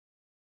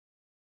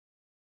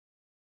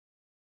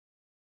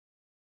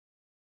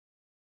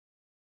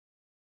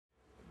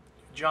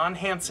John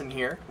Hansen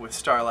here with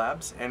Starr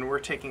Labs, and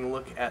we're taking a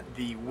look at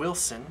the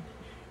Wilson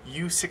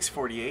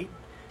U648,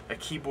 a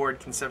keyboard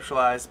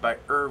conceptualized by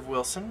Irv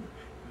Wilson,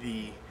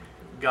 the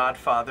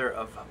godfather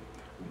of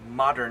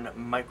modern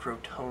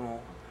microtonal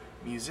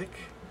music,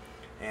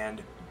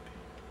 and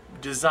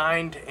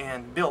designed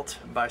and built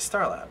by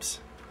Starr Labs.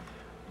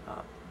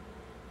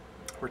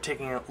 We're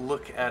taking a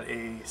look at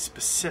a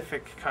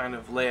specific kind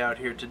of layout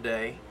here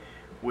today,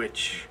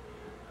 which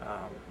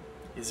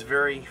is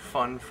very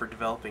fun for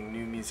developing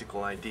new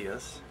musical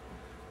ideas.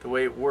 The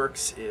way it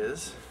works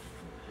is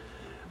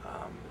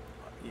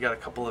you got a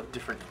couple of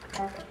different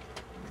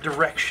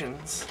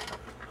directions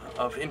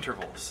of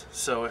intervals.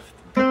 So if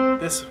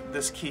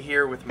this key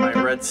here with my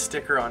red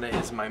sticker on it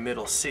is my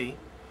middle C,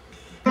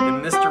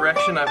 in this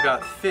direction I've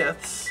got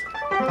fifths.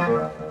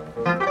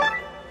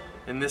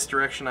 In this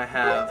direction I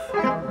have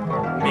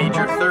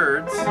major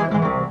thirds,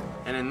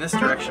 and in this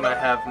direction I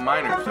have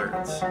minor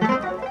thirds.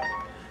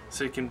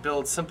 So you can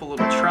build simple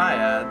little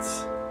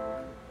triads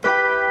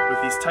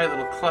with these tight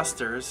little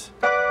clusters,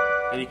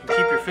 and you can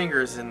keep your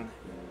fingers in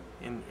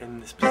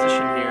this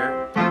position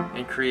here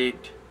and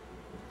create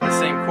the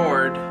same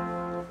chord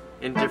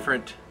in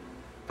different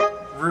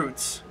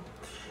roots.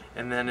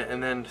 And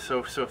then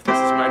so if this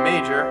is my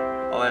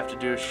major, all I have to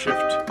do is shift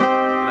and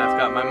I've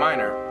got my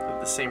minor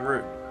of the same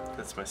root.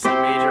 That's my C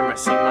major, my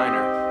C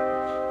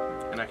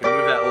minor. And I can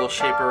move that little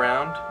shape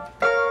around.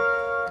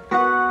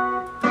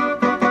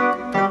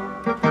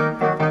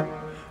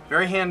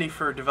 Very handy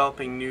for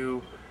developing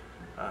new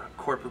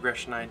chord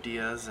progression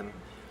ideas, and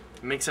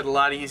it makes it a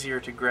lot easier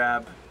to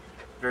grab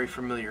very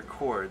familiar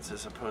chords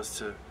as opposed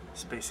to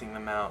spacing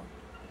them out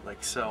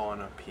like so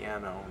on a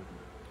piano and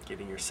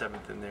getting your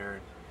seventh in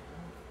there.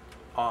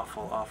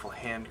 Awful, awful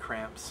hand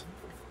cramps.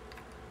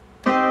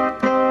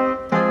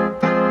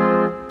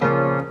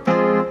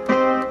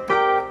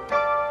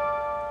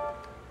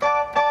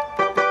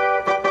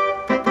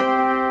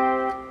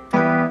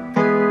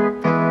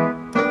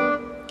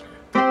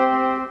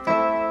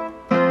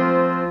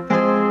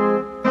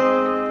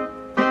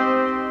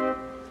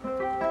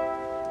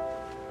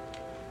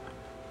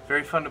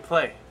 Very fun to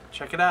play.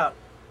 Check it out.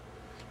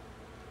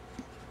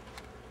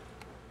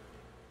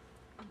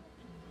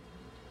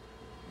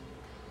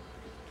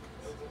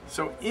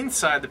 So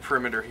inside the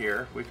perimeter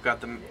here, we've got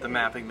the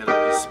mapping that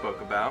I just spoke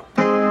about.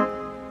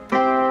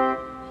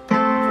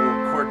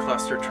 Little chord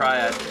cluster,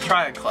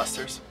 triad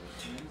clusters.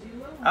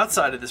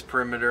 Outside of this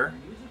perimeter,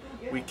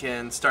 we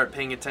can start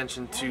paying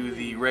attention to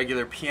the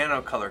regular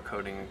piano color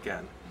coding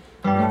again.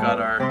 We've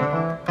got our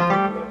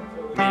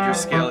major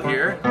scale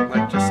here,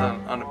 like just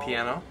on a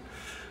piano.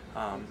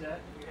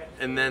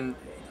 And then,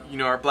 you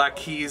know, our black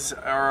keys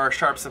are our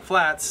sharps and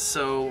flats,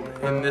 so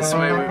in this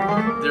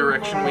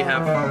direction we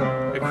have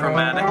a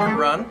chromatic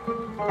run.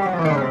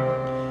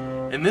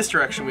 In this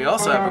direction we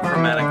also have a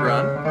chromatic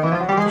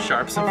run,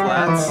 sharps and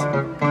flats.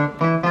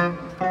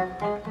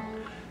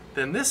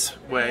 Then this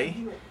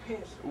way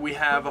we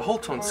have a whole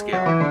tone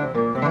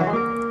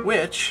scale,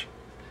 which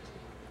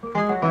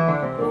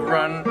will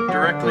run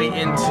directly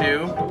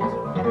into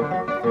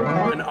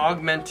an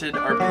augmented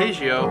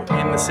arpeggio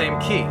in the same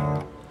key.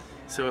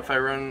 So if I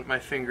run my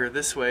finger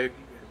this way,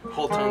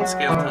 whole tone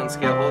scale,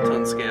 whole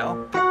tone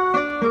scale,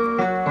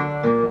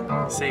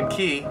 same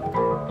key,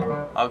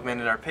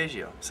 augmented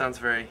arpeggio. Sounds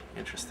very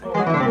interesting.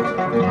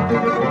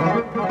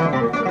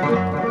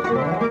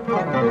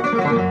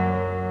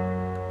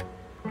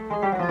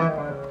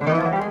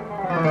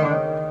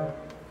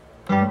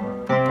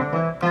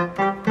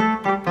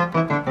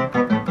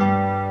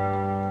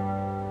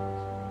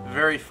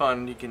 Very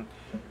fun. You can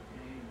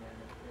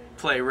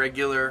play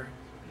regular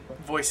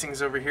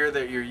voicings over here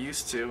that you're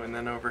used to, and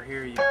then over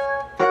here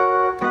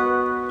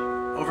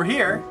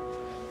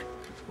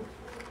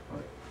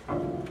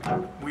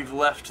we've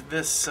left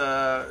this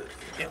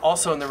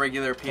also in the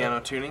regular piano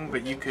tuning,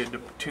 but you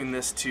could tune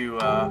this to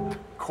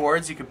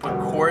chords. You could put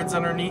chords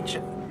underneath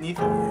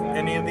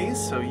any of these,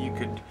 so you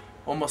could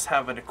almost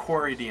have an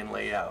accordion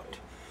layout.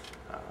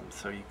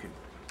 So you could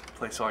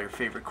place all your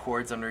favorite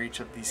chords under each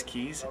of these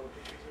keys.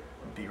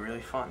 It'd be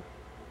really fun.